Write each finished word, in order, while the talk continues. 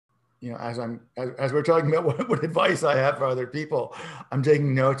as we're talking about what advice I have for other people, I'm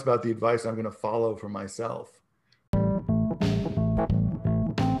taking notes about the advice I'm going to follow for myself.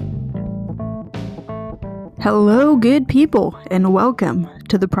 Hello, good people, and welcome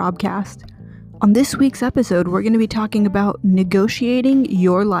to the Probcast. On this week's episode, we're going to be talking about negotiating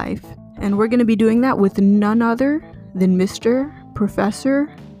your life, and we're going to be doing that with none other than Mr.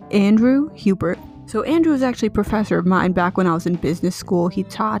 Professor Andrew Hubert. So Andrew was actually a professor of mine back when I was in business school. He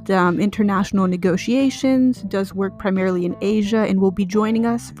taught international negotiations, does work primarily in Asia, and will be joining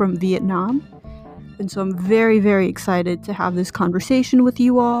us from Vietnam. And so I'm very, very excited to have this conversation with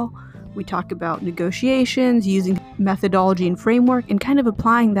you all. We talk about negotiations, using methodology and framework, and kind of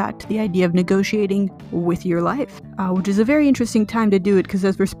applying that to the idea of negotiating with your life, which is a very interesting time to do it because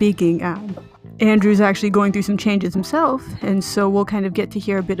as we're speaking, Andrew's actually going through some changes himself, and so we'll kind of get to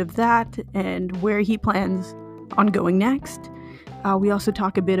hear a bit of that and where he plans on going next. We also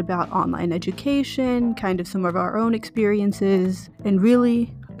talk a bit about online education, kind of some of our own experiences, and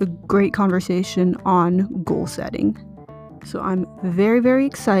really a great conversation on goal setting. So I'm very, very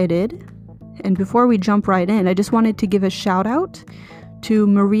excited. And before we jump right in, I just wanted to give a shout out to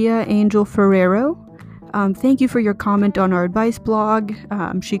Maria Angel Ferrero. Thank you for your comment on our advice blog.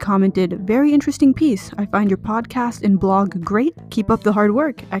 She commented, "Very interesting piece. I find your podcast and blog great. Keep up the hard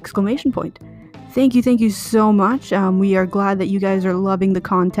work!" ! Thank you so much. We are glad that you guys are loving the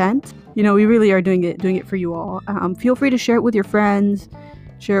content. We really are doing it for you all. Feel free to share it with your friends.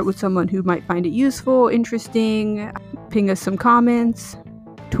 Share it with someone who might find it useful, interesting. Ping us some comments,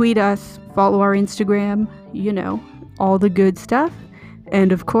 tweet us, follow our Instagram, all the good stuff.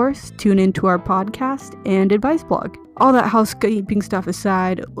 And of course, tune into our podcast and advice blog. All that housekeeping stuff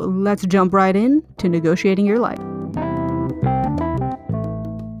aside, let's jump right in to negotiating your life.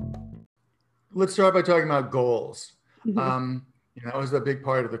 Let's start by talking about goals. Mm-hmm. That was a big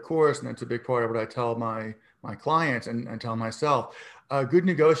part of the course, and that's a big part of what I tell my clients and tell myself. Good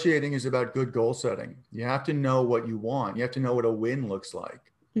negotiating is about good goal setting. You have to know what you want. You have to know what a win looks like.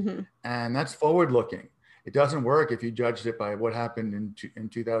 Mm-hmm. And that's forward looking. It doesn't work if you judged it by what happened in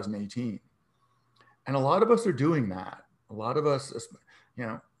 2018. And a lot of us are doing that. A lot of us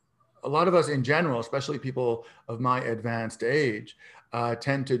in general, especially people of my advanced age,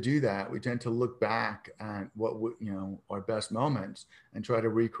 tend to do that. We tend to look back at what our best moments and try to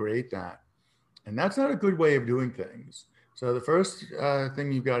recreate that. And that's not a good way of doing things. So the first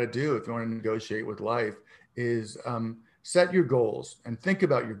thing you've got to do if you want to negotiate with life is set your goals and think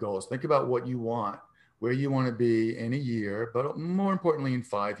about your goals. Think about what you want, where you want to be in a year, but more importantly, in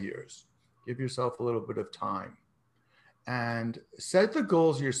 5 years. Give yourself a little bit of time and set the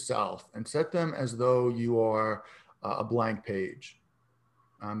goals yourself and set them as though you are a blank page.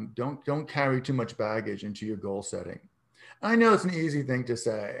 Don't carry too much baggage into your goal setting. I know it's an easy thing to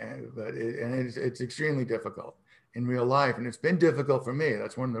say, but it's extremely difficult in real life. And it's been difficult for me.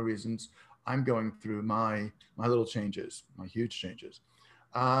 That's one of the reasons I'm going through my little changes, my huge changes.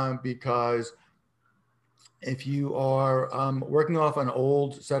 Because if you are working off an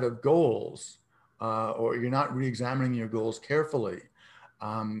old set of goals, or you're not re-examining your goals carefully,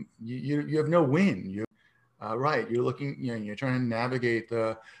 you have no win. You're looking, you're trying to navigate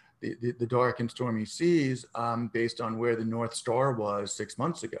the dark and stormy seas based on where the North Star was 6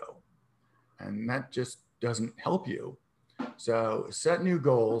 months ago. And that just doesn't help you. So set new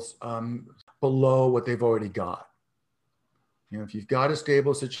goals below what they've already got. If you've got a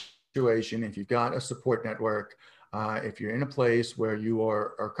stable situation, if you've got a support network, if you're in a place where you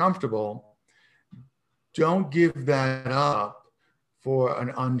are comfortable, don't give that up for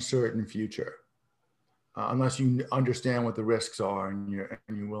an uncertain future. Unless you understand what the risks are and you're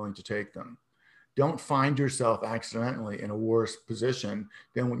willing to take them. Don't find yourself accidentally in a worse position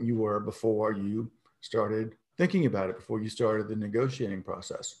than when you were before you started thinking about it, before you started the negotiating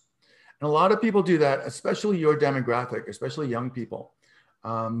process. And a lot of people do that, especially your demographic, especially young people,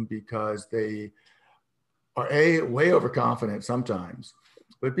 because they are A, way overconfident sometimes,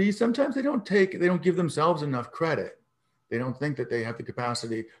 but B, sometimes they don't give themselves enough credit. They don't think that they have the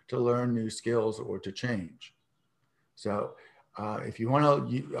capacity to learn new skills or to change. So if you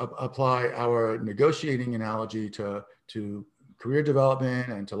want to apply our negotiating analogy to career development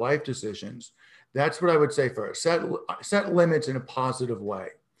and to life decisions, that's what I would say first. Set limits in a positive way.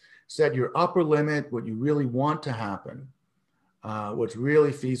 Set your upper limit, what you really want to happen, what's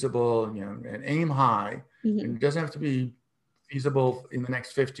really feasible, and aim high. Mm-hmm. And it doesn't have to be feasible in the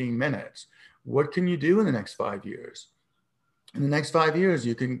next 15 minutes. What can you do in the next 5 years? In the next 5 years,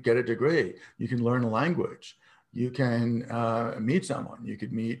 you can get a degree. You can learn a language. You can meet someone. You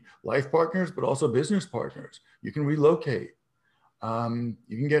could meet life partners, but also business partners. You can relocate.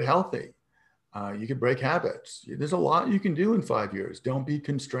 You can get healthy. You can break habits. There's a lot you can do in 5 years. Don't be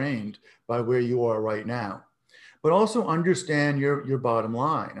constrained by where you are right now, but also understand your bottom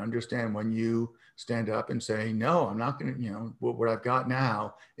line. Understand when you stand up and say, no, I'm not going to, what I've got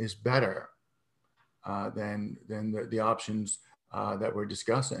now is better than the options that we're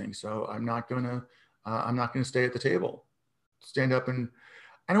discussing. So I'm not going to stay at the table. Stand up and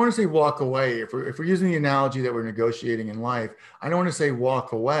I don't want to say walk away. If we're using the analogy that we're negotiating in life, I don't want to say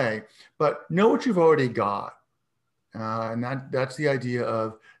walk away, but know what you've already got. And that's the idea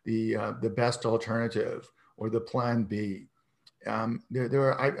of the best alternative or the plan B.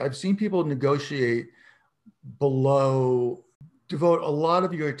 I've seen people negotiate devote a lot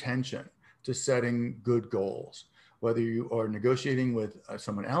of your attention to setting good goals, whether you are negotiating with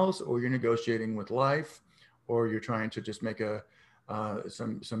someone else or you're negotiating with life, or you're trying to just make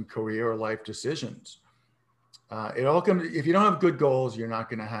some career or life decisions. It all comes, if you don't have good goals, you're not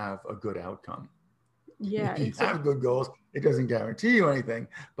going to have a good outcome. Yeah. If you have good goals, it doesn't guarantee you anything.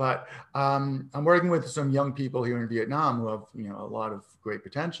 But I'm working with some young people here in Vietnam who have a lot of great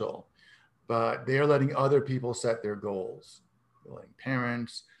potential, but they are letting other people set their goals. They're letting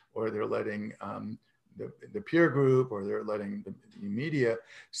parents, or they're letting the peer group, or they're letting the media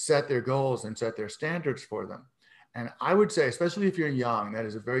set their goals and set their standards for them. And I would say, especially if you're young, that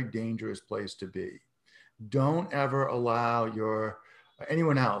is a very dangerous place to be. Don't ever allow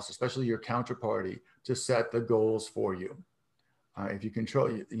anyone else, especially your counterparty, to set the goals for you. If you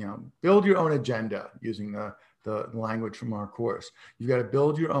control, build your own agenda using the language from our course. You've got to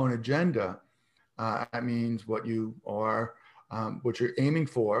build your own agenda. That means what you are, what you're aiming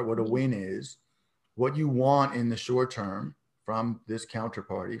for, what a win is, what you want in the short term from this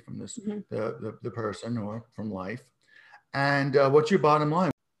counterparty, from this the person or from life, and what's your bottom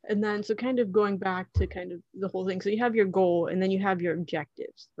line. And then, so kind of going back to kind of the whole thing. So you have your goal, and then you have your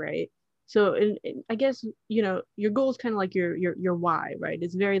objectives, right? So I guess, your goal is kind of like your why, right?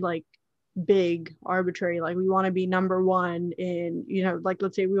 It's very like big, arbitrary. Like we want to be number one in, like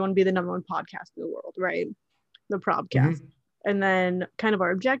let's say we want to be the number one podcast in the world, right? The Probcast. And then kind of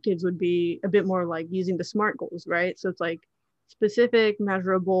our objectives would be a bit more like using the SMART goals, right? So it's like specific,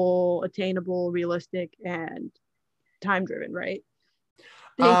 measurable, attainable, realistic, and time driven, right?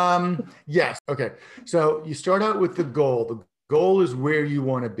 Yes. Okay. So you start out with the goal. The goal is where you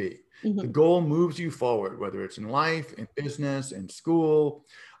want to be. The goal moves you forward, whether it's in life, in business, in school.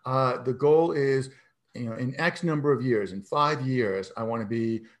 The goal is, in X number of years, in 5 years, I want to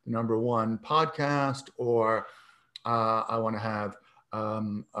be the number one podcast, or I want to have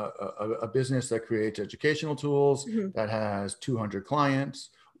a business that creates educational tools that has 200 clients,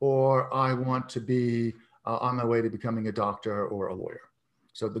 or I want to be on my way to becoming a doctor or a lawyer.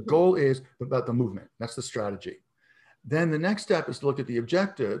 So the goal is about the movement. That's the strategy. Then the next step is to look at the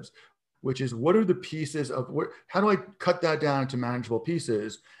objectives, which is what are the pieces of how do I cut that down into manageable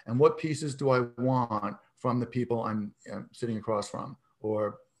pieces, and what pieces do I want from the people I'm sitting across from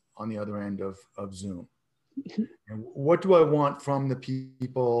or on the other end of Zoom? And what do I want from the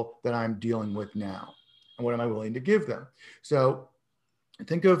people that I'm dealing with now? And what am I willing to give them? So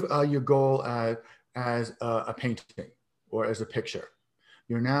think of your goal as a painting or as a picture.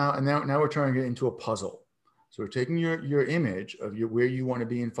 Now we're turning it into a puzzle. So we're taking your image of where you want to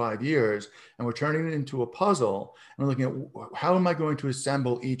be in 5 years, and we're turning it into a puzzle, and we're looking at how am I going to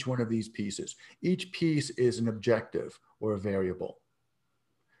assemble each one of these pieces? Each piece is an objective or a variable.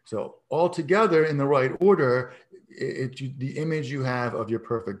 So all together in the right order, the image you have of your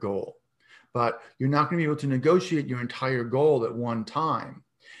perfect goal. But you're not going to be able to negotiate your entire goal at one time.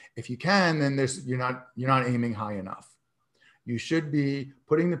 If you can, then you're not aiming high enough. You should be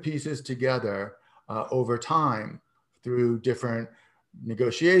putting the pieces together over time through different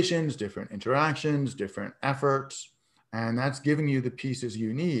negotiations, different interactions, different efforts, and that's giving you the pieces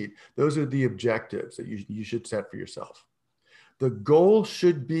you need. Those are the objectives that you should set for yourself. The goal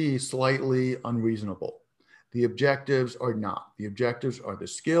should be slightly unreasonable. The objectives are not. The objectives are the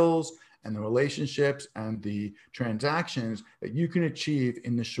skills and the relationships and the transactions that you can achieve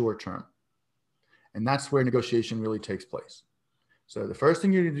in the short term. And that's where negotiation really takes place. So the first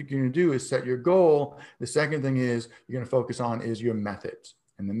thing you're going to do is set your goal. The second thing is you're going to focus on is your methods.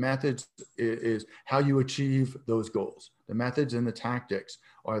 And the methods is how you achieve those goals. The methods and the tactics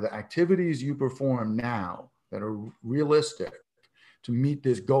are the activities you perform now that are realistic to meet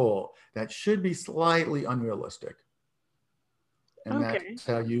this goal that should be slightly unrealistic. And Okay. that's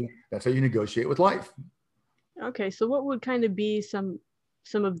how you negotiate with life. Okay, so what would kind of be some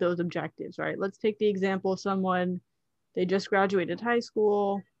of those objectives, right? Let's take the example of someone, they just graduated high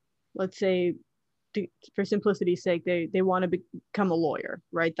school. Let's say for simplicity's sake, they want to become a lawyer,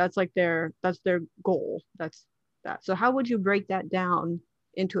 right? That's their goal. That's that. So how would you break that down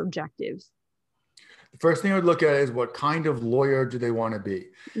into objectives? The first thing I would look at is what kind of lawyer do they want to be?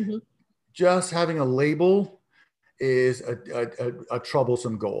 Mm-hmm. Just having a label is a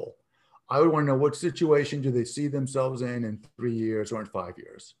troublesome goal. I would want to know what situation do they see themselves in 3 years or in 5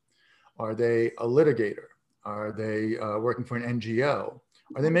 years? Are they a litigator? Are they working for an NGO?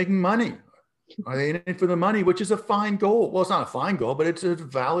 Are they making money? Are they in it for the money, which is a fine goal? Well, it's not a fine goal, but it's a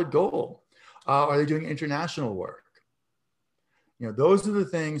valid goal. Are they doing international work? Those are the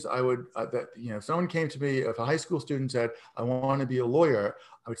things I would, if someone came to me, if a high school student said, I want to be a lawyer,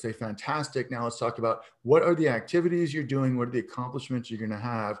 I would say, fantastic. Now let's talk about what are the activities you're doing? What are the accomplishments you're going to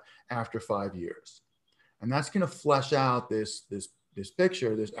have after 5 years? And that's going to flesh out this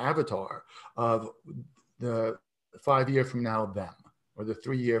picture, this avatar of the 5 year from now them, or the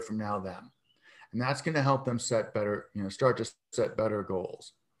 3 year from now them. And that's going to help them set better, start to set better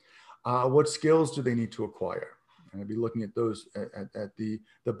goals. What skills do they need to acquire? And I'd be looking at those at the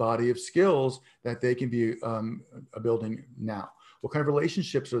body of skills that they can be building now. What kind of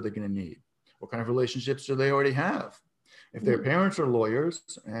relationships are they going to need? What kind of relationships do they already have? If their parents are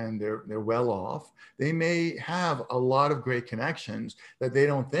lawyers and they're well off, they may have a lot of great connections that they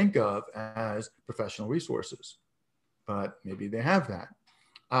don't think of as professional resources, but maybe they have that.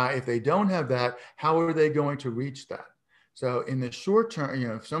 If they don't have that, how are they going to reach that? So in the short term,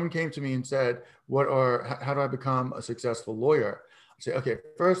 if someone came to me and said, how do I become a successful lawyer? I'd say, okay,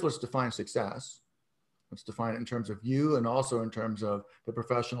 first let's define success. Let's define it in terms of you and also in terms of the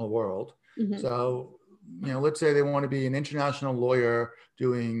professional world. Mm-hmm. So, let's say they want to be an international lawyer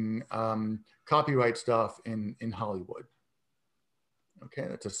doing copyright stuff in Hollywood. Okay,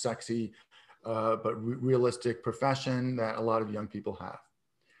 that's a sexy but realistic profession that a lot of young people have.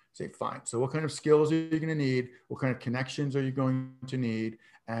 Say, fine. So what kind of skills are you going to need? What kind of connections are you going to need?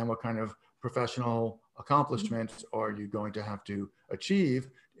 And what kind of professional accomplishments are you going to have to achieve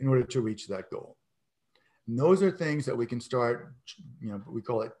in order to reach that goal? And those are things that we can start, we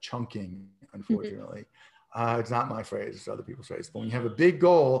call it chunking, unfortunately. It's not my phrase, it's other people's phrase. But when you have a big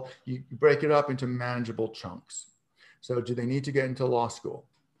goal, you break it up into manageable chunks. So do they need to get into law school?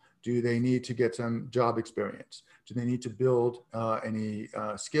 Do they need to get some job experience? Do they need to build any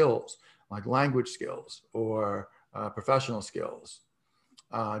skills like language skills or professional skills?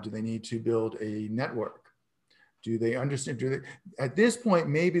 Do they need to build a network? Do they understand? At this point,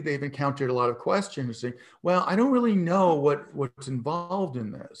 maybe they've encountered a lot of questions saying, well, I don't really know what's involved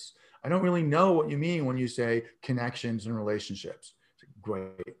in this. I don't really know what you mean when you say connections and relationships.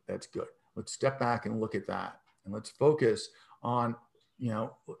 Great, that's good. Let's step back and look at that. And let's focus on,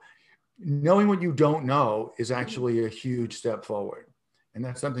 knowing what you don't know is actually a huge step forward. And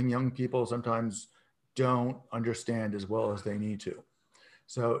that's something young people sometimes don't understand as well as they need to.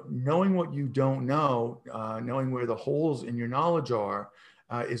 So knowing what you don't know, knowing where the holes in your knowledge are,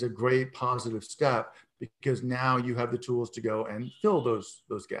 is a great positive step, because now you have the tools to go and fill those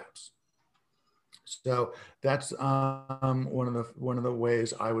gaps. So that's one of the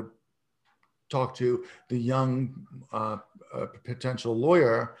ways I would talk to the young potential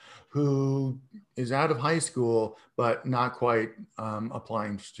lawyer who is out of high school but not quite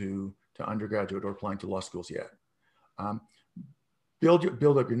applying to undergraduate or applying to law schools yet. Build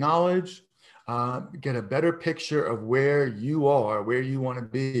up your knowledge, get a better picture of where you are, where you want to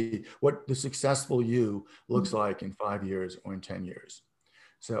be, what the successful you looks like in 5 years or in 10 years.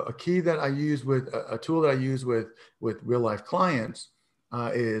 So a key that I use a tool that I use with real life clients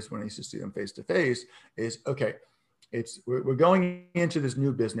is, when I used to see them face to face, is, okay, we're going into this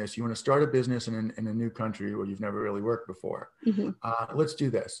new business. You want to start a business in a new country where you've never really worked before. Mm-hmm. Let's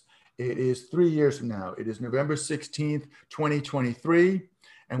do this. It is 3 years from now. It is November 16th, 2023.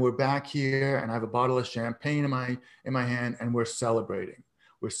 And we're back here, and I have a bottle of champagne in my hand, and we're celebrating.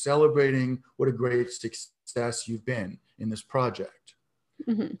 We're celebrating what a great success you've been in this project.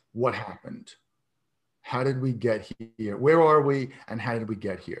 Mm-hmm. What happened? How did we get here? Where are we? And how did we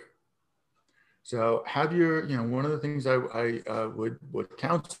get here? So have one of the things I would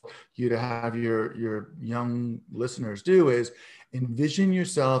counsel you to have your young listeners do is envision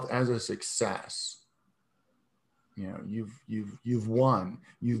yourself as a success. You've won,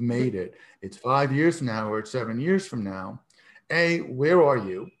 you've made it. It's 5 years from now, or it's 7 years from now. Where are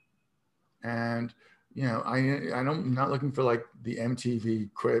you? And I'm not looking for like the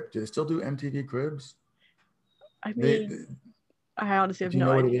MTV Crib. Do they still do MTV Cribs? I mean, I honestly have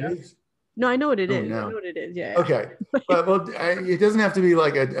no idea. Do you know what it is? No, I know what it is. No. I know what it is. Yeah. Okay, but it doesn't have to be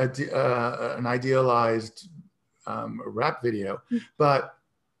like an idealized rap video, but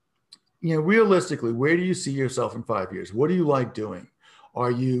realistically, where do you see yourself in 5 years? What do you like doing?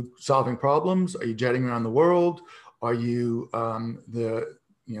 Are you solving problems? Are you jetting around the world? Are you the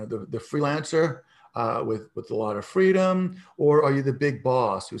freelancer with a lot of freedom, or are you the big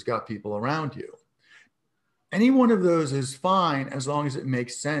boss who's got people around you? Any one of those is fine as long as it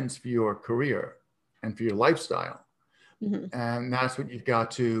makes sense for your career and for your lifestyle. Mm-hmm. And that's what you've got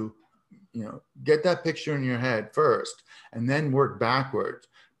to, get that picture in your head first, and then work backwards,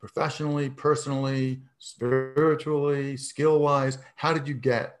 professionally, personally, spiritually, skill-wise. How did you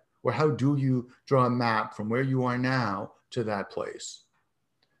get, or how do you draw a map from where you are now to that place?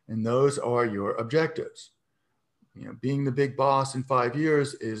 And those are your objectives. Being the big boss in 5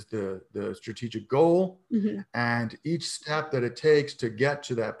 years is the strategic goal. Mm-hmm. And each step that it takes to get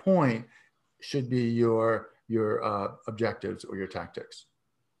to that point should be your objectives or your tactics.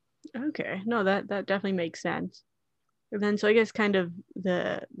 Okay. No, that definitely makes sense. And then so I guess kind of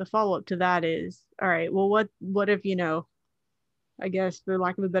the follow-up to that is, all right, well what if, I guess for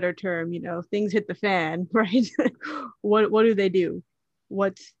lack of a better term, things hit the fan, right? What do they do?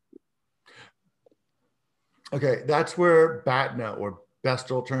 What's Okay, that's where BATNA, or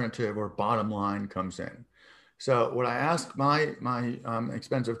best alternative, or bottom line, comes in. So what I ask my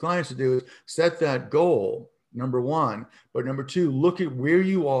expensive clients to do is set that goal, number one, but number two, look at where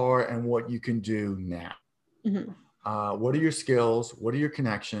you are and what you can do now. Mm-hmm. What are your skills? What are your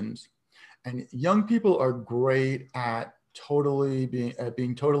connections? And young people are great at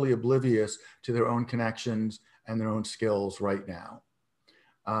being totally oblivious to their own connections and their own skills right now.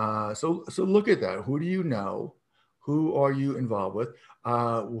 So look at that. Who do you know? Who are you involved with?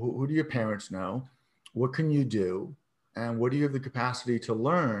 Who do your parents know? What can you do? And what do you have the capacity to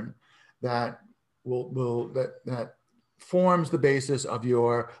learn that that forms the basis of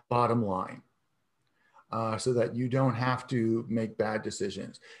your bottom line? So that you don't have to make bad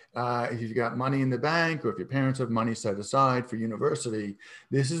decisions. If you've got money in the bank, or if your parents have money set aside for university,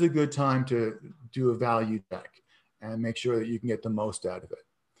 this is a good time to do a value check and make sure that you can get the most out of it.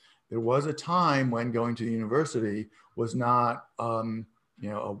 There was a time when going to university was not a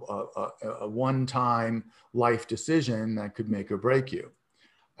one-time life decision that could make or break you.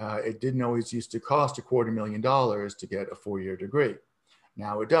 It didn't always used to cost $250,000 to get a 4-year degree.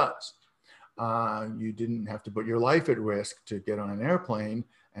 Now it does. You didn't have to put your life at risk to get on an airplane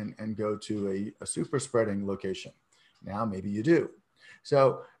and go to a super spreading location. Now maybe you do.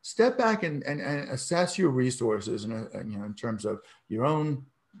 So step back and assess your resources in terms of your own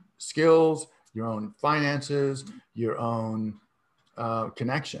skills, your own finances, your own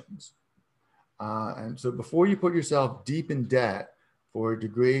connections. And so before you put yourself deep in debt for a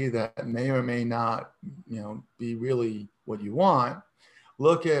degree that may or may not be really what you want,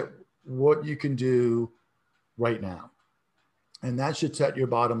 look at what you can do right now. And that should set your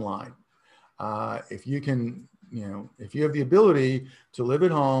bottom line. If you can, if you have the ability to live at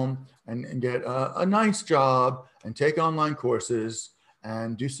home and get a nice job and take online courses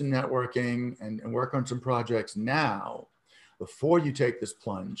and do some networking and work on some projects now, before you take this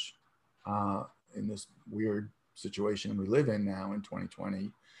plunge in this weird situation we live in now in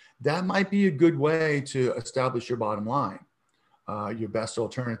 2020, that might be a good way to establish your bottom line. Your best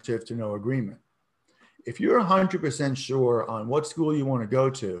alternative to no agreement. If you're 100% sure on what school you want to go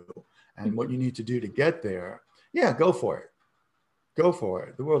to and what you need to do to get there, yeah, go for it. Go for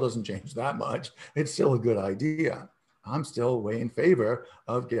it. The world doesn't change that much. It's still a good idea. I'm still way in favor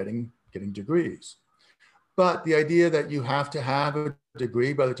of getting degrees. But the idea that you have to have a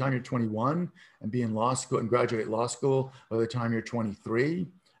degree by the time you're 21 and be in law school and graduate law school by the time you're 23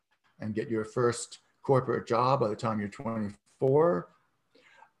 and get your first corporate job by the time you're 24,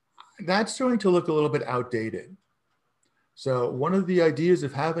 that's starting to look a little bit outdated. So one of the ideas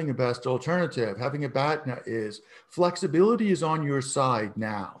of having a best alternative, having a BATNA, is flexibility is on your side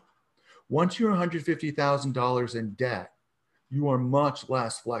now. Once you're $150,000 in debt, you are much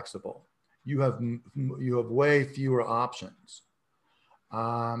less flexible. You have way fewer options.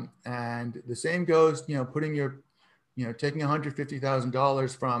 And the same goes, putting taking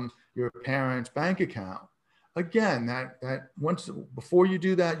 $150,000 from your parents' bank account. Again, that once, before you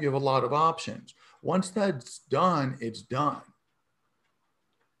do that, you have a lot of options. Once that's done, it's done.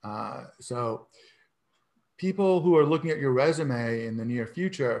 So people who are looking at your resume in the near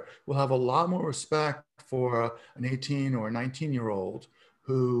future will have a lot more respect for an 18 or 19-year-old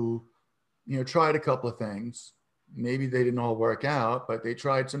who, tried a couple of things. Maybe they didn't all work out, but they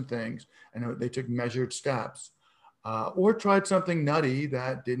tried some things and they took measured steps. Or tried something nutty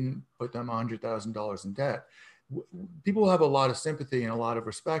that didn't put them $100,000 in debt. People have a lot of sympathy and a lot of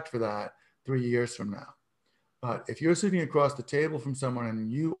respect for that 3 years from now. But if you're sitting across the table from someone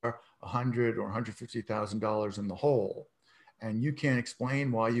and you are $100,000 or $150,000 in the hole, and you can't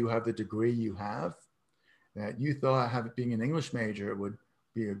explain why you have the degree you have, that you thought being an English major would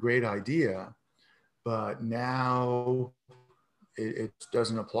be a great idea, but now it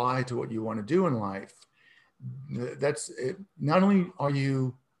doesn't apply to what you want to do in life. That's it. Not only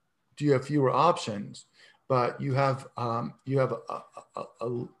do you have fewer options, but you have a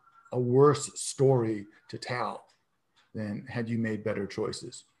worse story to tell than had you made better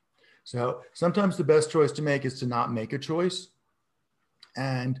choices. So sometimes the best choice to make is to not make a choice.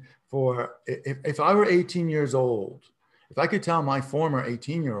 And if I were 18 years old, if I could tell my former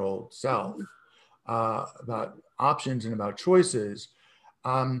 18-year-old self about options and about choices,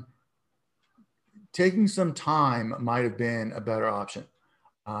 taking some time might have been a better option.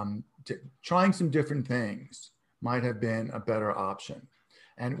 Trying some different things might have been a better option.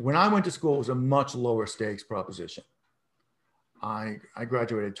 And when I went to school, it was a much lower stakes proposition. I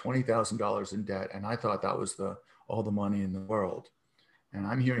graduated $20,000 in debt, and I thought that was all the money in the world. And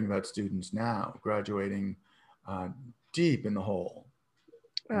I'm hearing about students now graduating deep in the hole.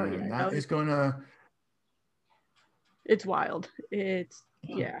 Oh, and yeah. that is going to... It's wild. It's,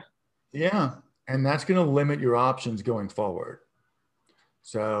 yeah. Yeah. And that's going to limit your options going forward.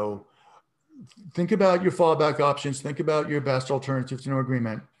 So think about your fallback options. Think about your best alternative to no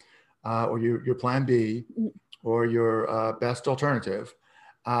agreement, or your plan B, or your best alternative,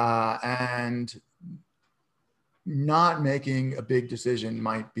 and not making a big decision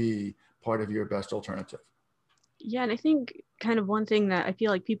might be part of your best alternative. Yeah, and I think kind of one thing that I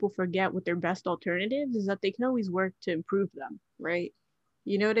feel like people forget with their best alternatives is that they can always work to improve them, right?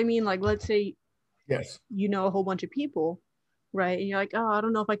 You know what I mean? Like, let's say, yes, you know a whole bunch of people, right? And you're like, oh, I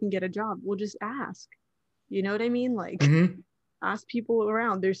don't know if I can get a job. Well, just ask. You know what I mean? Like, ask people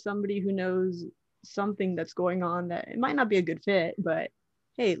around. There's somebody who knows something that's going on that it might not be a good fit, but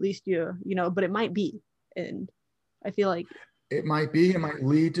hey, at least you know, but it might be. And I feel like it might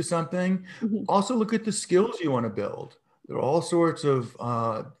lead to something. Also, look at the skills you want to build. There are all sorts of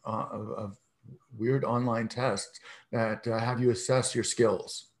weird online tests that have you assess your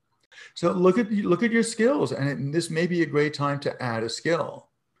skills. So look at your skills, and this may be a great time to add a skill.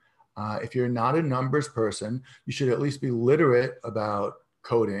 If you're not a numbers person, you should at least be literate about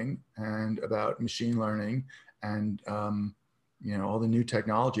coding and about machine learning and all the new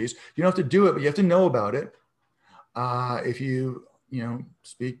technologies. You don't have to do it, but you have to know about it. If you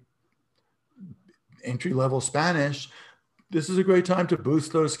speak entry-level Spanish, this is a great time to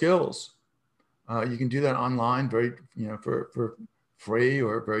boost those skills. You can do that online, for free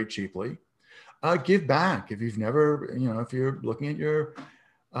or very cheaply. Give back. If you've never, if you're looking at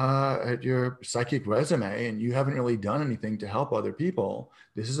your psychic resume and you haven't really done anything to help other people,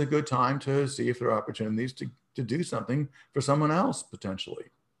 this is a good time to see if there are opportunities to do something for someone else potentially.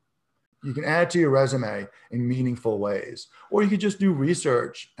 You can add to your resume in meaningful ways, or you could just do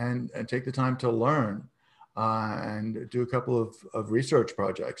research and take the time to learn and do a couple of research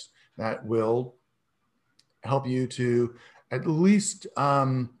projects that will help you to at least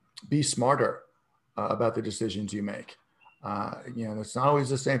be smarter about the decisions you make. It's not always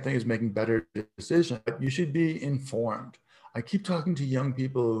the same thing as making better decisions, but you should be informed. I keep talking to young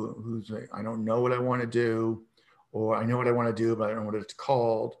people who say, I don't know what I want to do, or I know what I want to do, but I don't know what it's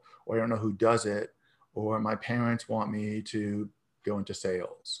called, or I don't know who does it, or my parents want me to go into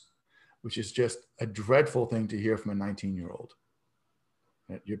sales, which is just a dreadful thing to hear from a 19-year-old.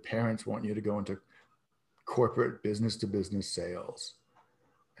 That your parents want you to go into corporate business-to-business sales.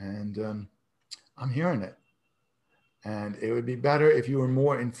 And I'm hearing it. And it would be better if you were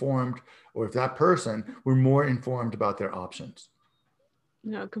more informed, or if that person were more informed about their options.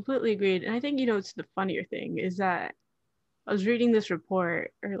 No, completely agreed. And I think, it's the funnier thing is that I was reading this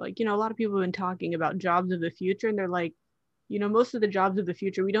report, or a lot of people have been talking about jobs of the future, and they're like, most of the jobs of the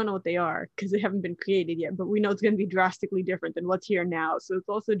future, we don't know what they are because they haven't been created yet, but we know it's going to be drastically different than what's here now. So it's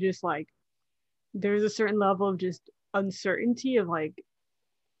also just like, there's a certain level of just uncertainty of like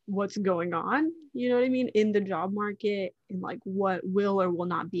what's going on, you know what I mean, in the job market, and like what will or will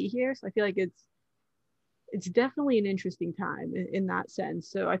not be here. So I feel like it's definitely an interesting time in that sense.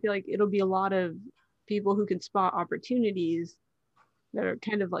 So I feel like it'll be a lot of people who can spot opportunities that are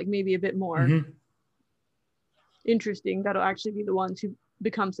kind of like maybe a bit more interesting, that'll actually be the ones who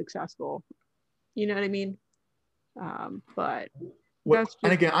become successful, you know what I mean? But that's just...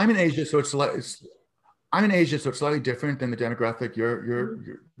 and again, I'm in Asia, so it's slightly different than the demographic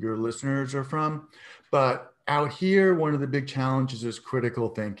your listeners are from. But out here, one of the big challenges is critical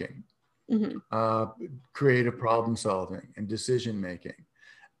thinking, creative problem solving, and decision making.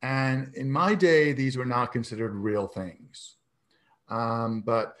 And in my day, these were not considered real things.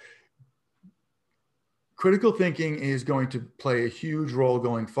 But critical thinking is going to play a huge role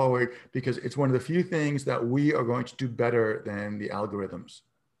going forward because it's one of the few things that we are going to do better than the algorithms.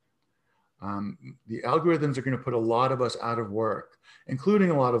 The algorithms are going to put a lot of us out of work,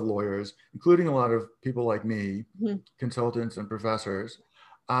 including a lot of lawyers, including a lot of people like me, consultants and professors.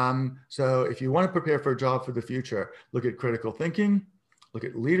 So if you want to prepare for a job for the future, look at critical thinking, look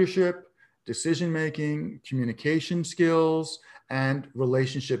at leadership, decision-making, communication skills, and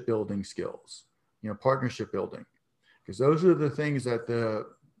relationship building skills, partnership building, because those are the things that the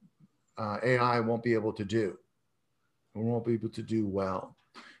AI won't be able to do, or won't be able to do well.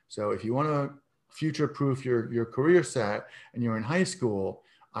 So if you want to future-proof your career set and you're in high school,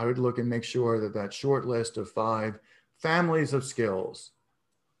 I would look and make sure that that short list of 5 families of skills,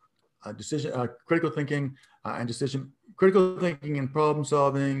 critical thinking critical thinking and problem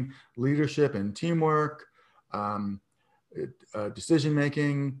solving, leadership and teamwork, decision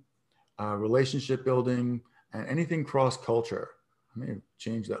making, relationship building, and anything cross culture. I may have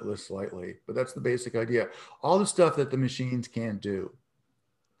changed that list slightly, but that's the basic idea. All the stuff that the machines can't do.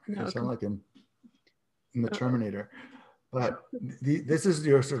 No, I sound like I'm in the Terminator. But this is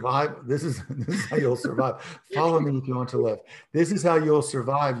your survive. This is how you'll survive. Follow me if you want to live. This is how you'll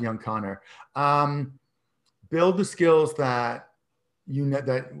survive, young Connor. Build the skills that you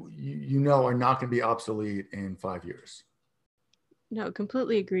know are not going to be obsolete in 5 years. No,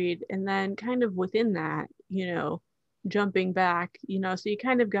 completely agreed. And then kind of within that, jumping back,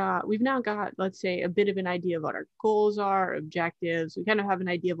 so we've now got, let's say, a bit of an idea of what our goals are, objectives. We kind of have an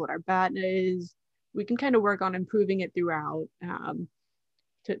idea of what our BAT is. We can kind of work on improving it throughout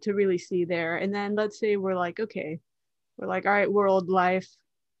to really see there. And then let's say we're like, all right, world, life,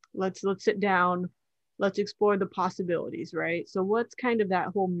 let's sit down, let's explore the possibilities, right? So what's kind of that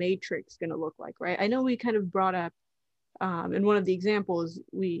whole matrix going to look like, right? I know we kind of brought up in one of the examples,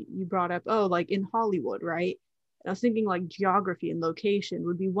 you brought up, like in Hollywood, right? And I was thinking like geography and location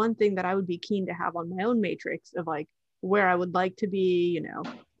would be one thing that I would be keen to have on my own matrix of like where I would like to be,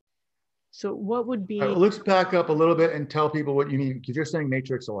 So what would be... Right, well, let's back up a little bit and tell people what you mean, because you're saying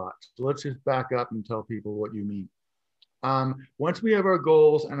matrix a lot. So let's just back up and tell people what you mean. Once we have our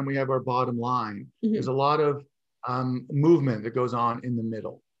goals and we have our bottom line, there's a lot of movement that goes on in the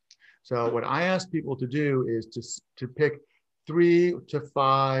middle. So what I ask people to do is to pick 3 to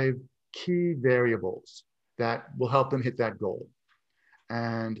 5 key variables that will help them hit that goal.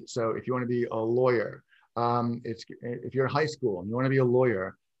 And so if you want to be a lawyer, if you're in high school and you want to be a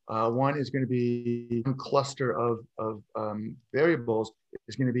lawyer, one is going to be one cluster of variables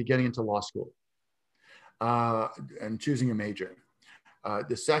is going to be getting into law school and choosing a major.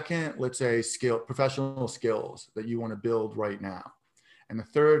 The second, let's say, professional skills that you want to build right now. And the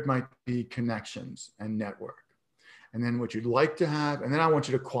third might be connections and network. And then what you'd like to have, and then I want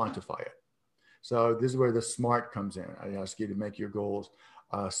you to quantify it. So this is where the SMART comes in. I ask you to make your goals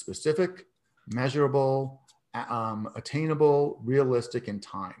specific, measurable, attainable, realistic, and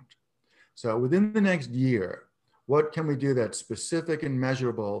timed. So within the next year, what can we do that's specific and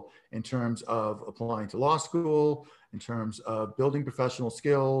measurable in terms of applying to law school, in terms of building professional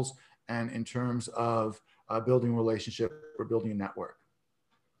skills, and in terms of building a relationship or building a network?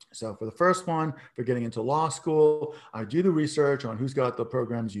 So for the first one, for getting into law school, I do the research on who's got the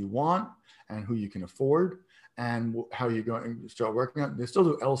programs you want and who you can afford and how you're going to start working on. They still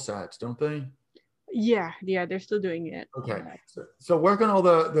do LSATs, don't they? Yeah, they're still doing it. Okay, so work on all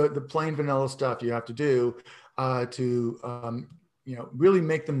the plain vanilla stuff you have to do to really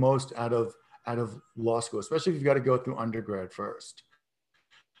make the most out of law school, especially if you've got to go through undergrad first.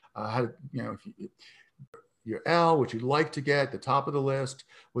 Your L, which you'd like to get, the top of the list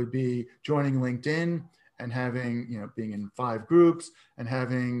would be joining LinkedIn and having, being in 5 groups and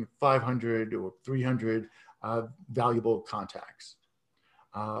having 500 or 300 valuable contacts.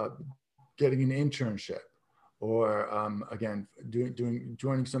 Getting an internship, or again,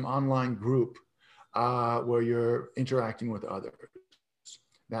 joining some online group where you're interacting with others.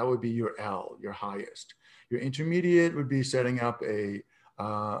 That would be your L, your highest. Your intermediate would be setting up a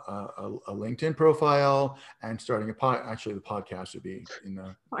LinkedIn profile and starting actually the podcast would be in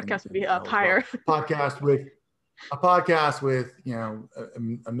the podcast would be up higher. Well. Podcast with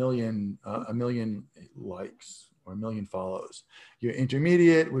a million likes or a million follows. Your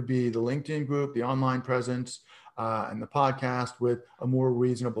intermediate would be the LinkedIn group, the online presence, and the podcast with a more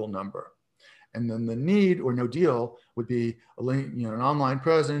reasonable number. And then the need or no deal would be an online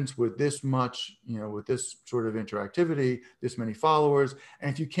presence with this much, with this sort of interactivity, this many followers.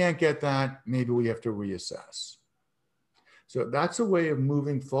 And if you can't get that, maybe we have to reassess. So that's a way of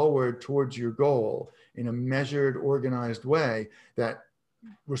moving forward towards your goal in a measured, organized way that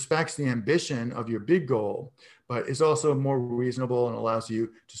respects the ambition of your big goal, but is also more reasonable and allows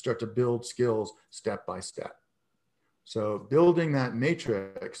you to start to build skills step by step. So building that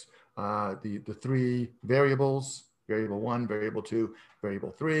matrix, the three variables, variable one, variable two,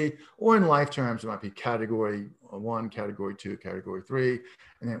 variable three, or in life terms, it might be category one, category two, category three,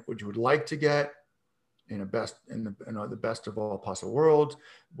 and then what you would like to get in the best of all possible worlds,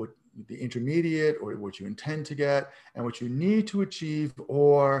 what the intermediate or what you intend to get, and what you need to achieve,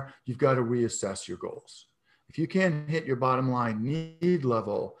 or you've got to reassess your goals. If you can't hit your bottom line need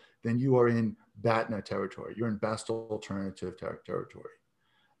level, then you are in BATNA territory. You're in best alternative territory.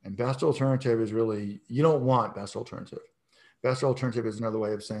 And best alternative is really, you don't want best alternative. Best alternative is another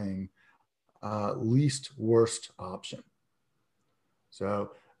way of saying least worst option.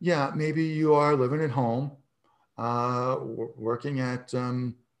 So yeah, maybe you are living at home, working at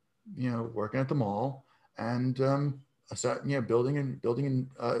the mall, and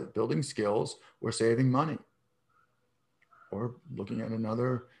building skills or saving money, or looking at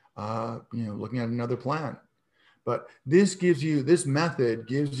another plan. But this method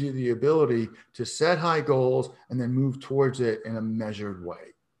gives you the ability to set high goals and then move towards it in a measured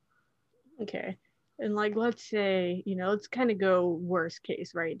way. Okay. And like, let's say, let's kind of go worst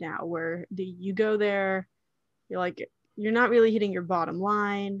case right now, where you go there, you're not really hitting your bottom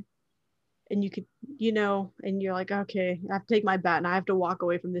line, and you could, and you're like, okay, I have to take my bat and I have to walk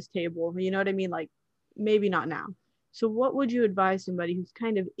away from this table. You know what I mean? Like, maybe not now. So what would you advise somebody who's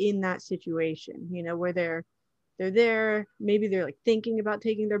kind of in that situation, where they're there, maybe they're like thinking about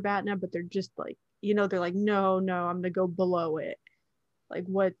taking their bat now, but they're just like, they're like, no, I'm going to go below it. Like,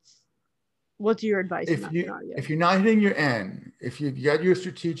 what's your advice in that scenario? If you're not hitting your N, if you've got your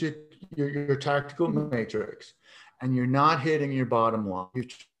strategic, your tactical matrix, and you're not hitting your bottom line,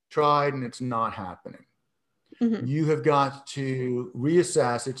 you've tried and it's not happening, you have got to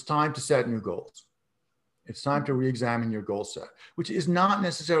reassess. It's time to set new goals. It's time to re-examine your goal set, which is not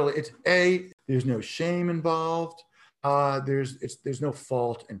necessarily, there's no shame involved. There's no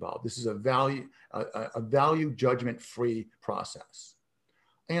fault involved. This is a value judgment-free process.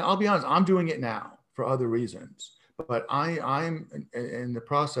 And I'll be honest, I'm doing it now for other reasons, but I'm in the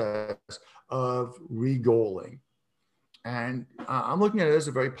process of re-goaling. And I'm looking at it as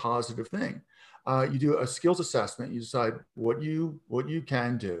a very positive thing. You do a skills assessment. You decide what you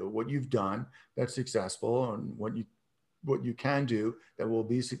can do, what you've done that's successful, and what you can do that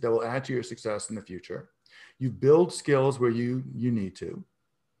will add to your success in the future. You build skills where you need to,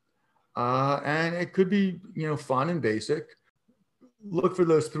 and it could be fun and basic. Look for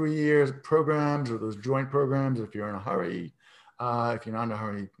those 3 years programs or those joint programs if you're in a hurry. If you're not in a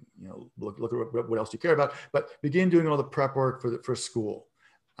hurry, look at what else you care about. But begin doing all the prep work for school.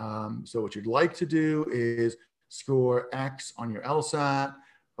 So what you'd like to do is score X on your LSAT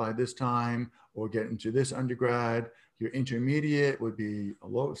by this time, or get into this undergrad. Your intermediate would be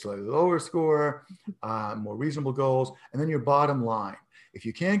a slightly lower score, more reasonable goals, and then your bottom line. If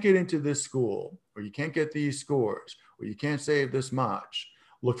you can't get into this school, or you can't get these scores, or you can't save this much,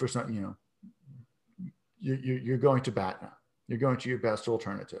 look for something. You're going to BATNA. You're going to your best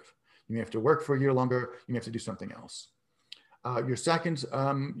alternative. You may have to work for a year longer. You may have to do something else. Your second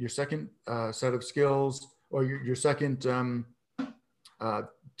set of skills, or your second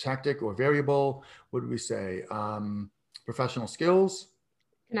tactic or variable, what did we say? Professional skills.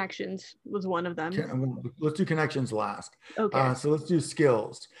 Connections was one of them. Let's do connections last. Okay. So let's do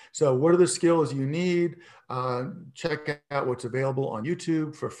skills. So what are the skills you need? Check out what's available on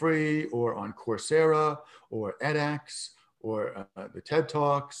YouTube for free, or on Coursera, or edX, or the TED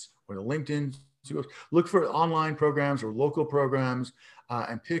Talks, or the LinkedIn. Look for online programs or local programs,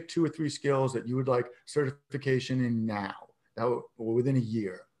 and pick 2 or 3 skills that you would like certification in now, within a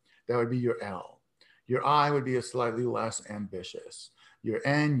year. That would be your L. Your I would be a slightly less ambitious. Your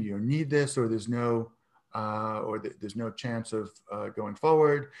N, you need this, or there's no chance of going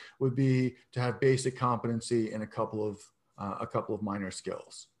forward, would be to have basic competency in a couple of minor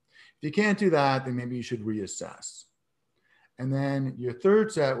skills. If you can't do that, then maybe you should reassess. And then your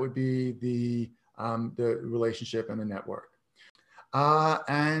third set would be the relationship and the network.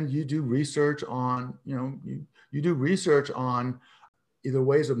 And you do research on, you do research on either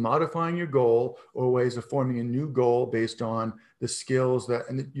ways of modifying your goal or ways of forming a new goal based on the skills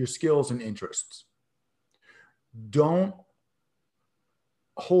your skills and interests. Don't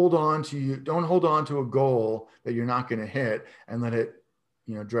hold on to a goal that you're not going to hit and let it,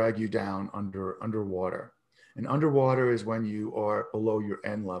 drag you down underwater. And underwater is when you are below your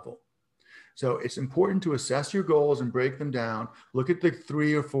N level. So it's important to assess your goals and break them down. Look at the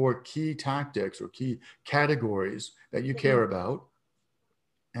 3 or 4 key tactics or key categories that you care about.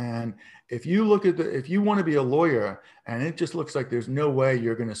 And if you look at if you want to be a lawyer and it just looks like there's no way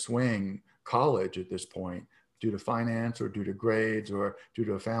you're going to swing college at this point due to finance or due to grades or due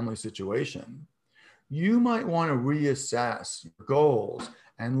to a family situation, you might want to reassess your goals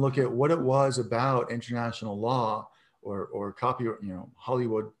and look at what it was about international law or copy,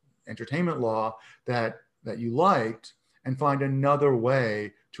 Hollywood entertainment law that you liked, and find another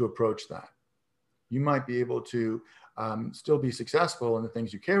way to approach that. You might be able to still be successful in the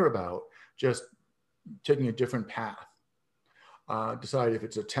things you care about, just taking a different path. Decide if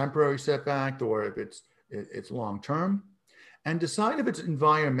it's a temporary setback or if it's long-term, and decide if it's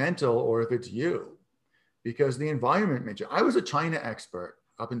environmental or if it's you, because the environment may change. I was a China expert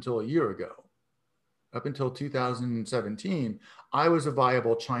up until a year ago. Up until 2017, I was a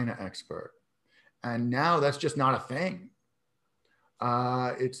viable China expert. And now that's just not a thing.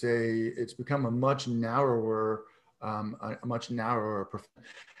 It's become a much narrower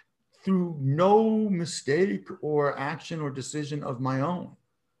through no mistake or action or decision of my own.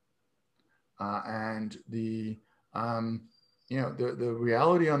 And the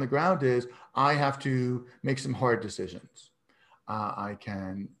reality on the ground is I have to make some hard decisions. I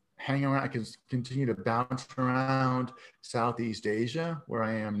can hang around, I can continue to bounce around Southeast Asia where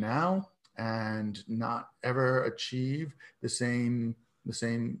I am now and not ever achieve the same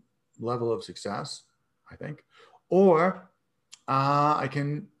level of success, I think. Or I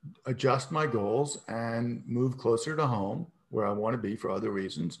can adjust my goals and move closer to home where I want to be for other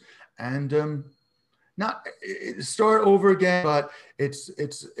reasons, and not start over again, but it's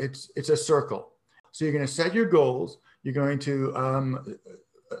a circle. So you're going to set your goals. You're going to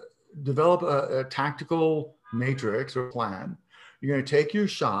develop a tactical matrix or plan. You're going to take your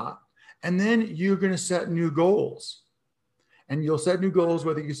shot, and then you're going to set new goals. And you'll set new goals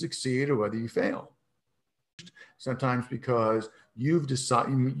whether you succeed or whether you fail. Sometimes because you've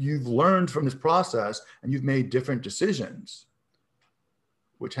learned from this process and you've made different decisions,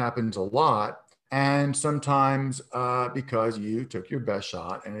 which happens a lot. And sometimes because you took your best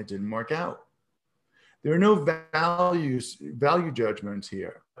shot and it didn't work out. There are no value judgments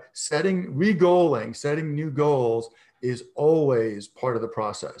here. Setting new goals is always part of the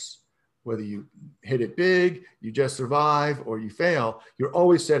process. Whether you hit it big, you just survive, or you fail, you're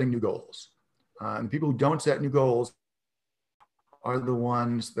always setting new goals. And the people who don't set new goals are the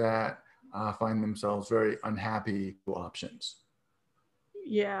ones that find themselves very unhappy with options.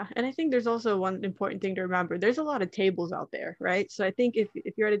 Yeah, and I think there's also one important thing to remember. There's a lot of tables out there, right? So I think if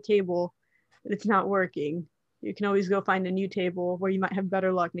you're at a table and it's not working, you can always go find a new table where you might have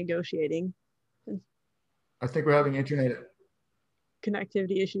better luck negotiating. I think we're having internet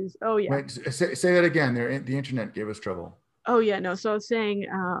connectivity issues. Oh yeah. Wait, say that again. The internet gave us trouble. Oh yeah, no. So I was saying,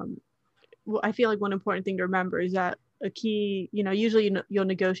 well, I feel like one important thing to remember is that a key, usually you'll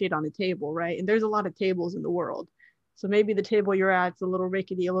negotiate on a table, right? And there's a lot of tables in the world. So maybe the table you're at's a little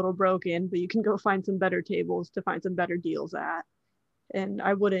rickety, a little broken, but you can go find some better tables to find some better deals at. And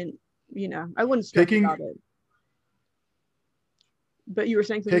I wouldn't stress about it. But you were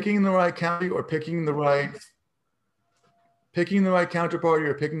saying something? Picking the right county or picking the right counterparty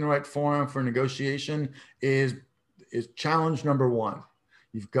or picking the right forum for negotiation is challenge number one.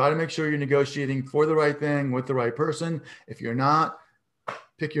 You've got to make sure you're negotiating for the right thing with the right person. If you're not,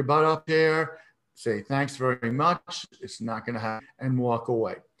 pick your butt up there, say thanks very much, it's not going to happen, and walk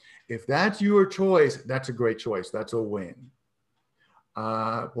away. If that's your choice, that's a great choice. That's a win.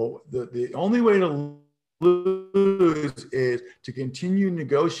 Well, the only way to lose is to continue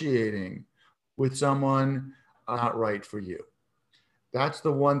negotiating with someone not right for you. That's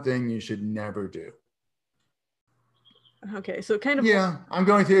the one thing you should never do. Okay, so kind of. Yeah, I'm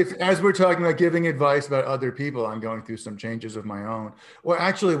going through, as we're talking about giving advice about other people, I'm going through some changes of my own. Well,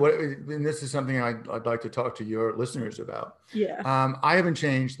 actually, and this is something I'd like to talk to your listeners about. Yeah. I haven't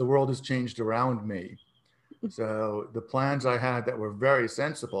changed. The world has changed around me. So the plans I had that were very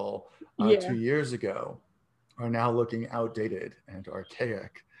sensible 2 years ago are now looking outdated and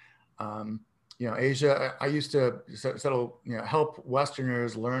archaic. Asia, I used to help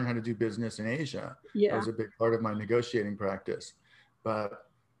Westerners learn how to do business in Asia. Yeah. That was a big part of my negotiating practice. But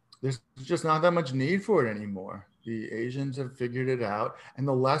there's just not that much need for it anymore. The Asians have figured it out. And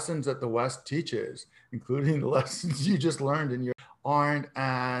the lessons that the West teaches, including the lessons you just learned in your, aren't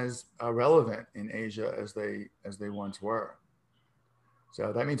as relevant in Asia as they once were.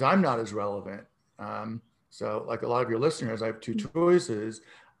 So that means I'm not as relevant. So like a lot of your listeners, I have two choices.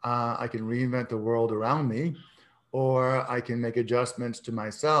 I can reinvent the world around me, or I can make adjustments to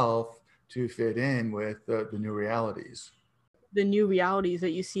myself to fit in with the new realities. The new realities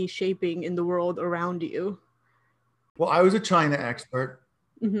that you see shaping in the world around you. Well, I was a China expert.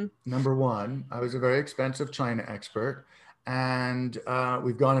 Mm-hmm. Number one, I was a very expensive China expert, and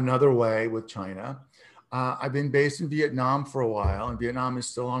we've gone another way with China. I've been based in Vietnam for a while, and Vietnam is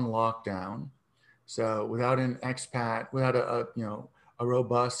still on lockdown. So without an expat, without a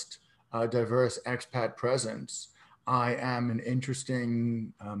robust, diverse expat presence, I am an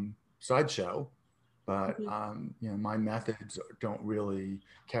interesting sideshow. But Mm-hmm. my methods don't really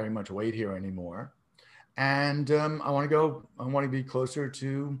carry much weight here anymore. And I want to go. I want to be closer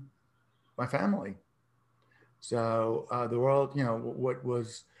to my family. So the world, what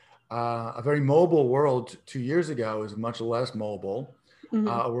was a very mobile world 2 years ago is much less mobile. Mm-hmm.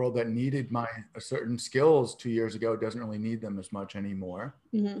 A world that needed my certain skills 2 years ago doesn't really need them as much anymore.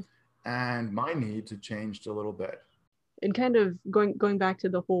 Mm-hmm. And my needs have changed a little bit. And kind of going back to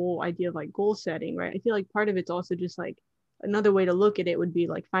the whole idea of like goal setting, right? I feel like part of it's also just like another way to look at it would be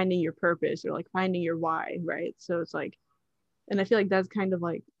like finding your purpose or like finding your why, right? So it's like, and I feel like that's kind of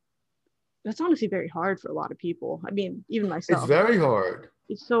like that's honestly very hard for a lot of people. I mean, even It's myself, very hard.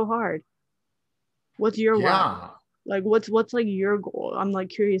 it's so hard. What's your why? Yeah. Like what's like your goal? I'm like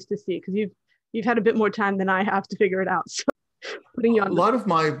curious to see because you've had a bit more time than I have to figure it out. So putting you A on the lot of a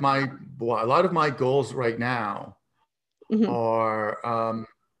lot of my goals right now mm-hmm. are,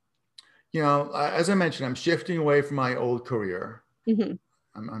 as I mentioned, I'm shifting away from my old career. Mm-hmm.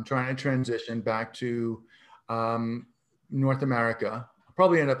 I'm trying to transition back to um, North America. I'll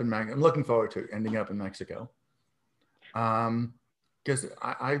probably end up in Mexico. I'm looking forward to ending up in Mexico because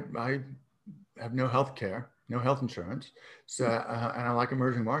I have no health care, no health insurance, so and I like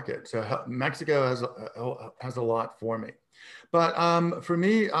emerging markets. So Mexico has a lot for me, but for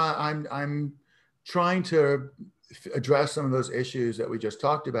me, I'm trying to address some of those issues that we just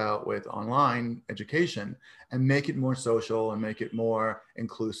talked about with online education and make it more social and make it more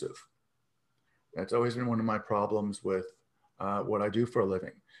inclusive. That's always been one of my problems with what I do for a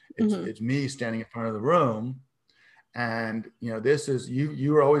living. Mm-hmm. It's me standing in front of the room, and this is you.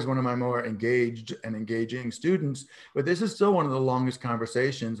 You were always one of my more engaged and engaging students, but this is still one of the longest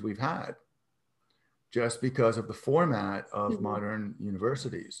conversations we've had, just because of the format of Mm-hmm. modern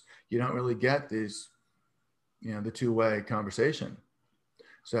universities. You don't really get these, the two-way conversation.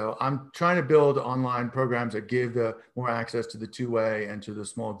 So I'm trying to build online programs that give the more access to the two-way and to the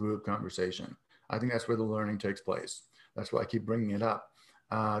small group conversation. I think that's where the learning takes place. That's why I keep bringing it up.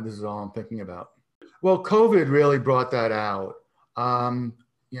 This is all I'm thinking about. Well, COVID really brought that out. A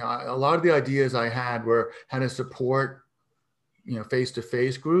lot of the ideas I had were how to support,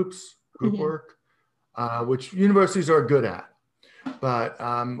 face-to-face group Mm-hmm. work, which universities are good at. But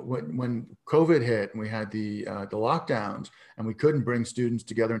when COVID hit and we had the lockdowns and we couldn't bring students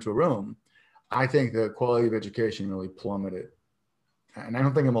together into a room, I think the quality of education really plummeted. And I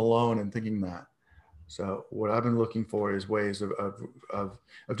don't think I'm alone in thinking that. So what I've been looking for is ways of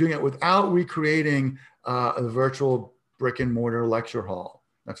doing it without recreating a virtual brick and mortar lecture hall.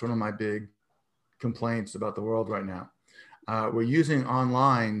 That's one of my big complaints about the world right now. We're using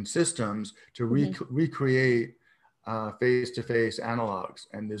online systems to recreate face-to-face analogs,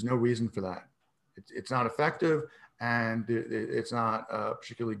 and there's no reason for that. It's not effective, and it's not a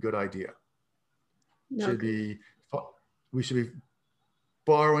particularly good idea. Okay. We should be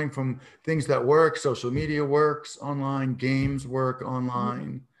borrowing from things that work. Social media works online, games work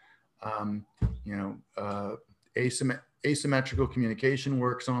online, asymmetrical communication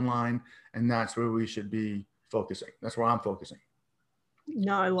works online, and that's where we should be focusing. That's where I'm focusing.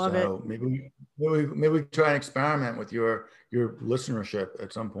 No, I love it. So maybe we try and experiment with your listenership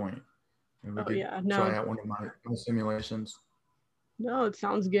at some point. Maybe we Oh could yeah, no, try out one of my simulations. no, it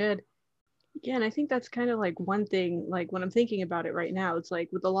sounds good. Yeah, and I think that's kind of like one thing, like when I'm thinking about it right now, it's like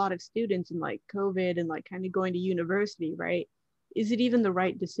with a lot of students and like COVID and like kind of going to university, right? Is it even the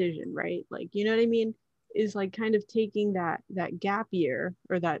right decision, right? Like, you know what I mean? Is like kind of taking that gap year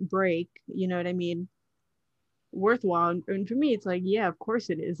or that break, you know what I mean, worthwhile. And for me, it's like, yeah, of course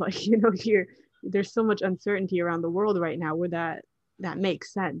it is. Like, here there's so much uncertainty around the world right now where that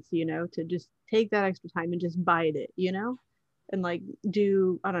makes sense, to just take that extra time and just bite it, and like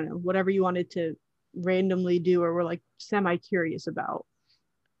do, I don't know, whatever you wanted to randomly do or were like semi curious about.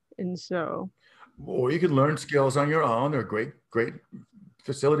 And so, Or you could learn skills on your own. There are great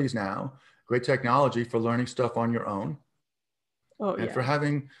facilities now, great technology for learning stuff on your own, oh and for yeah.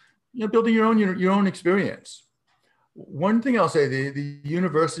 having, building your own experience. One thing I'll say, the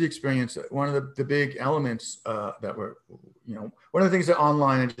university experience, one of the big elements that were, one of the things that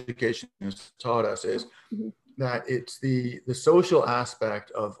online education has taught us is Mm-hmm. that it's the social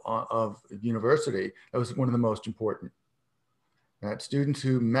aspect of university that was one of the most important. That students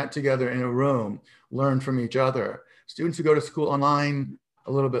who met together in a room learned from each other. Students who go to school online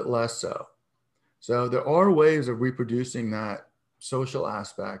a little bit less so. So there are ways of reproducing that social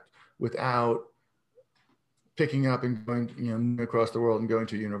aspect without picking up and going, across the world and going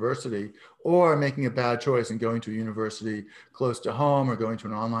to a university, or making a bad choice and going to a university close to home, or going to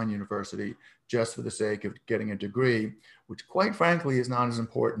an online university just for the sake of getting a degree, which quite frankly is not as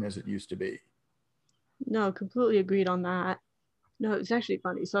important as it used to be. No, completely agreed on that. No, it's actually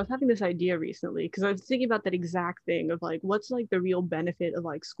funny. So I was having this idea recently because I was thinking about that exact thing of like, what's like the real benefit of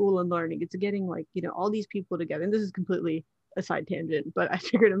like school and learning? It's getting like, all these people together. And this is completely a side tangent, but I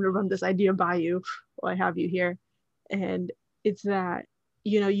figured I'm going to run this idea by you while I have you here. And it's that,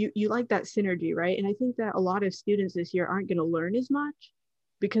 you like that synergy, right? And I think that a lot of students this year aren't going to learn as much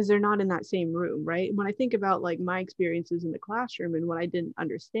because they're not in that same room, right? When I think about like my experiences in the classroom and when I didn't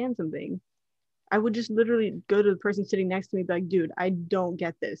understand something, I would just literally go to the person sitting next to me and be like, dude, I don't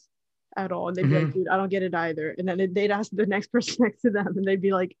get this at all. And they'd be like, dude, I don't get it either. And then they'd ask the next person next to them and they'd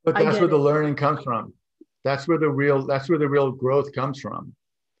be like, But I that's get where the it. learning comes from. That's where the real growth comes from.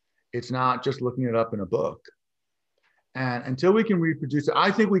 It's not just looking it up in a book. And until we can reproduce it,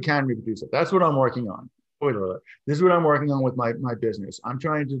 I think we can reproduce it. That's what I'm working on. Spoiler alert. This is what I'm working on with my business. I'm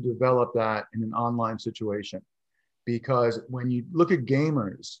trying to develop that in an online situation, because when you look at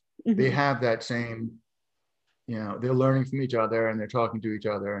gamers, they have that same, they're learning from each other and they're talking to each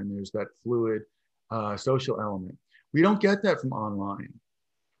other, and there's that fluid social element. We don't get that from online.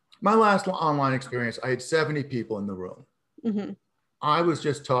 My last online experience, I had 70 people in the room. I was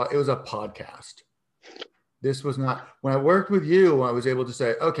just taught, it was a podcast. This was not, when I worked with you, I was able to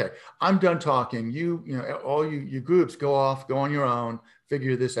say, okay, I'm done talking. All you groups go off, go on your own,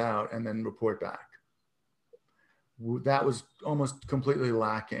 figure this out, and then report back. That was almost completely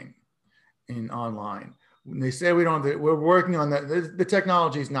lacking in online. When they say we're working on that, the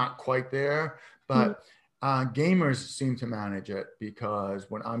technology is not quite there, but gamers seem to manage it, because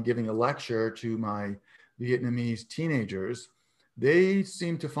when I'm giving a lecture to my Vietnamese teenagers, they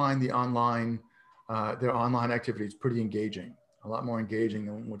seem to find their online activities pretty engaging, a lot more engaging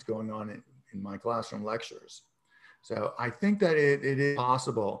than what's going on in my classroom lectures. So I think that it is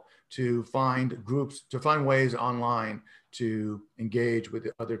possible to find groups, to find ways online to engage with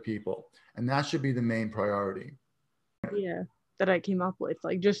other people. And that should be the main priority. Yeah, that I came up with.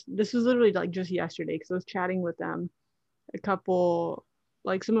 Like, this was literally like just yesterday, because I was chatting with them. A couple,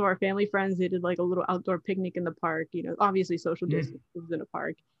 like some of our family friends, they did like a little outdoor picnic in the park, obviously social distance was in a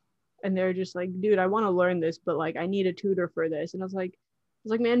park. And they're just like, dude, I want to learn this, but like I need a tutor for this. And I was like,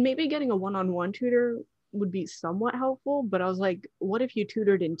 man, maybe getting a one-on-one tutor would be somewhat helpful. But I was like, what if you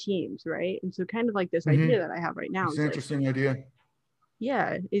tutored in teams, right? And so kind of like this idea that I have right now It's is an like, interesting idea.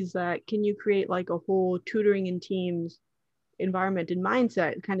 yeah, is that can you create like a whole tutoring in teams environment and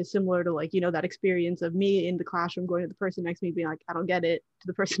mindset, kind of similar to like, that experience of me in the classroom going to the person next to me being like, I don't get it, to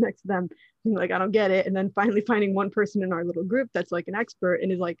the person next to them being like, I don't get it, and then finally finding one person in our little group that's like an expert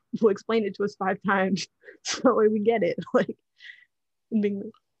and is like, will explain it to us 5 times so we get it, like,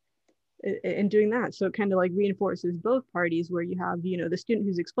 and doing that. So it kind of like reinforces both parties, where you have, the student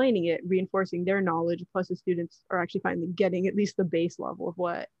who's explaining it reinforcing their knowledge, plus the students are actually finally getting at least the base level of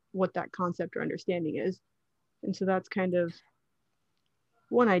what that concept or understanding is. And so that's kind of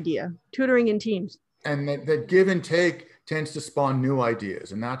one idea, tutoring in teams. And that give and take tends to spawn new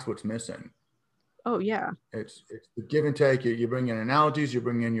ideas, and that's what's missing. Oh yeah. It's the give and take. You bring in analogies, you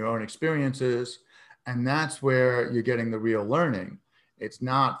bring in your own experiences, and that's where you're getting the real learning. It's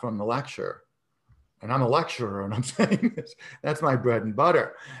not from the lecture. And I'm a lecturer, and I'm saying this, that's my bread and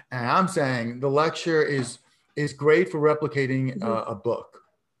butter. And I'm saying the lecture is great for replicating a book.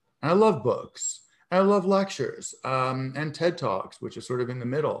 And I love books. I love lectures and TED Talks, which is sort of in the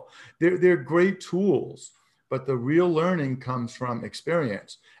middle. They're great tools, but the real learning comes from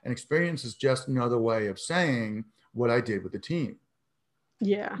experience. And experience is just another way of saying what I did with the team.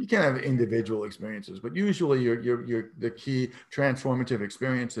 Yeah. You can have individual experiences, but usually the key transformative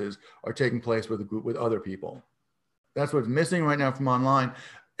experiences are taking place with a group, with other people. That's what's missing right now from online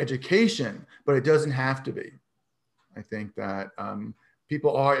education, but it doesn't have to be. I think that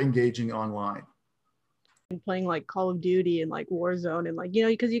people are engaging online. And playing like Call of Duty and like Warzone and like,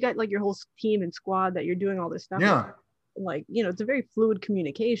 because you got like your whole team and squad that you're doing all this stuff. Yeah. With. Like, it's a very fluid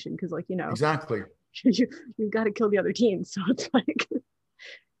communication, because like, exactly. You've got to kill the other team. So it's like.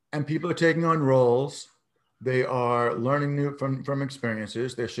 And people are taking on roles. They are learning new from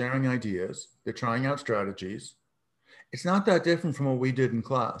experiences. They're sharing ideas. They're trying out strategies. It's not that different from what we did in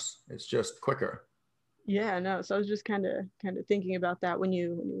class. It's just quicker. Yeah, no. So I was just kind of thinking about that when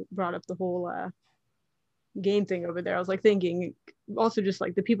you brought up the whole game thing over there. I was like thinking also just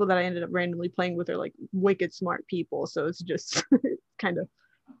like the people that I ended up randomly playing with are like wicked smart people. So it's just kind of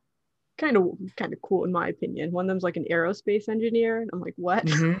cool in my opinion. One of them's like an aerospace engineer, and I'm like, what?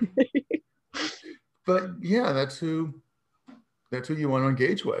 Mm-hmm. But yeah, that's who you want to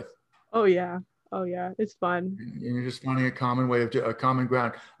engage with. Oh yeah, it's fun. And you're just finding a common way of a common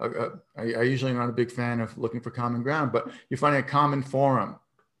ground. I usually am not a big fan of looking for common ground, but you're finding a common forum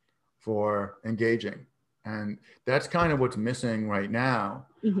for engaging, and that's kind of what's missing right now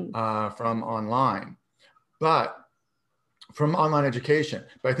from online. But from online education,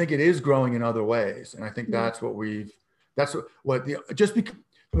 but I think it is growing in other ways, and I think that's what the just because.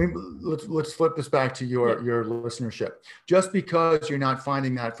 I mean, let's flip this back to your listenership. Just because you're not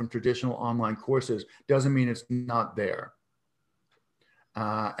finding that from traditional online courses doesn't mean it's not there.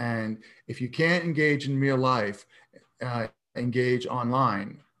 And if you can't engage in real life, engage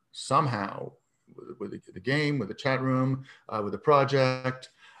online somehow with the game, with the chat room, with a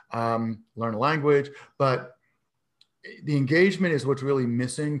project, learn a language. But the engagement is what's really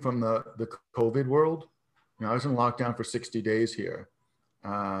missing from the COVID world. You know, I was in lockdown for 60 days here,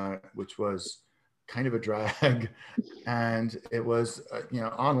 which was kind of a drag. And it was,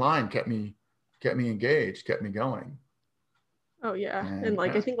 online kept me engaged, kept me going. Oh yeah. And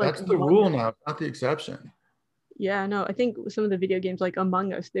like, I think like that's the rule now, not the exception. Yeah, no, I think some of the video games like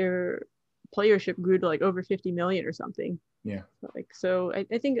Among Us, their playership grew to like over 50 million or something. Yeah. Like, so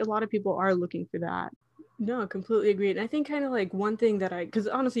I think a lot of people are looking for that. No, completely agreed. And I think kind of like one thing that because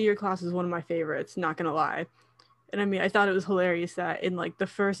honestly, your class is one of my favorites, not gonna lie. And I mean, I thought it was hilarious that in like the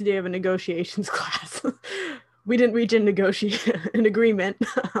first day of a negotiations class, we didn't reach an agreement.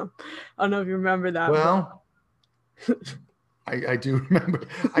 I don't know if you remember that. Well, I do remember.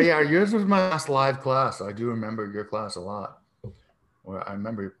 Yeah, yours was my last live class. I do remember your class a lot. Or I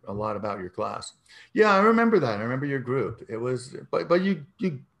remember a lot about your class. Yeah, I remember that. I remember your group. It was, but you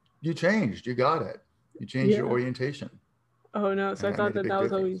changed. You got it. You changed your orientation. Oh no! So I thought that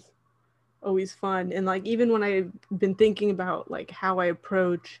was always fun. And like even when I've been thinking about like how I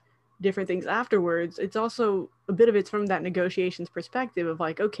approach different things afterwards, it's also a bit of it's from that negotiations perspective of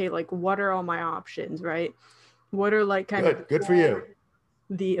like, okay, like what are all my options, right? What are like kind of good for you,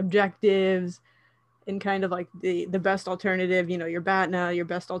 the objectives, and kind of like the best alternative, you know, your BATNA, your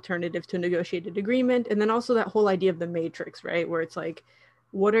best alternative to a negotiated agreement. And then also that whole idea of the matrix, right? Where it's like,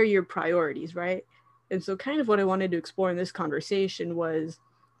 what are your priorities, right? And so kind of what I wanted to explore in this conversation was,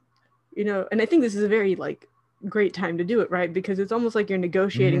 you know, and I think this is a very like great time to do it, right? Because it's almost like you're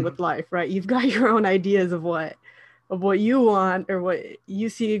negotiating with life, right? You've got your own ideas of what you want or what you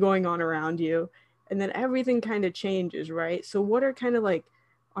see going on around you. And then everything kind of changes, right? So what are kind of like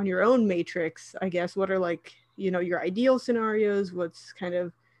on your own matrix, I guess, what are like, you know, your ideal scenarios, what's kind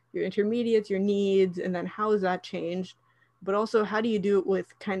of your intermediates, your needs, and then how has that changed? But also how do you do it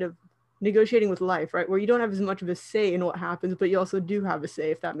with kind of negotiating with life, right? Where you don't have as much of a say in what happens, but you also do have a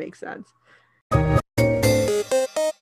say, if that makes sense.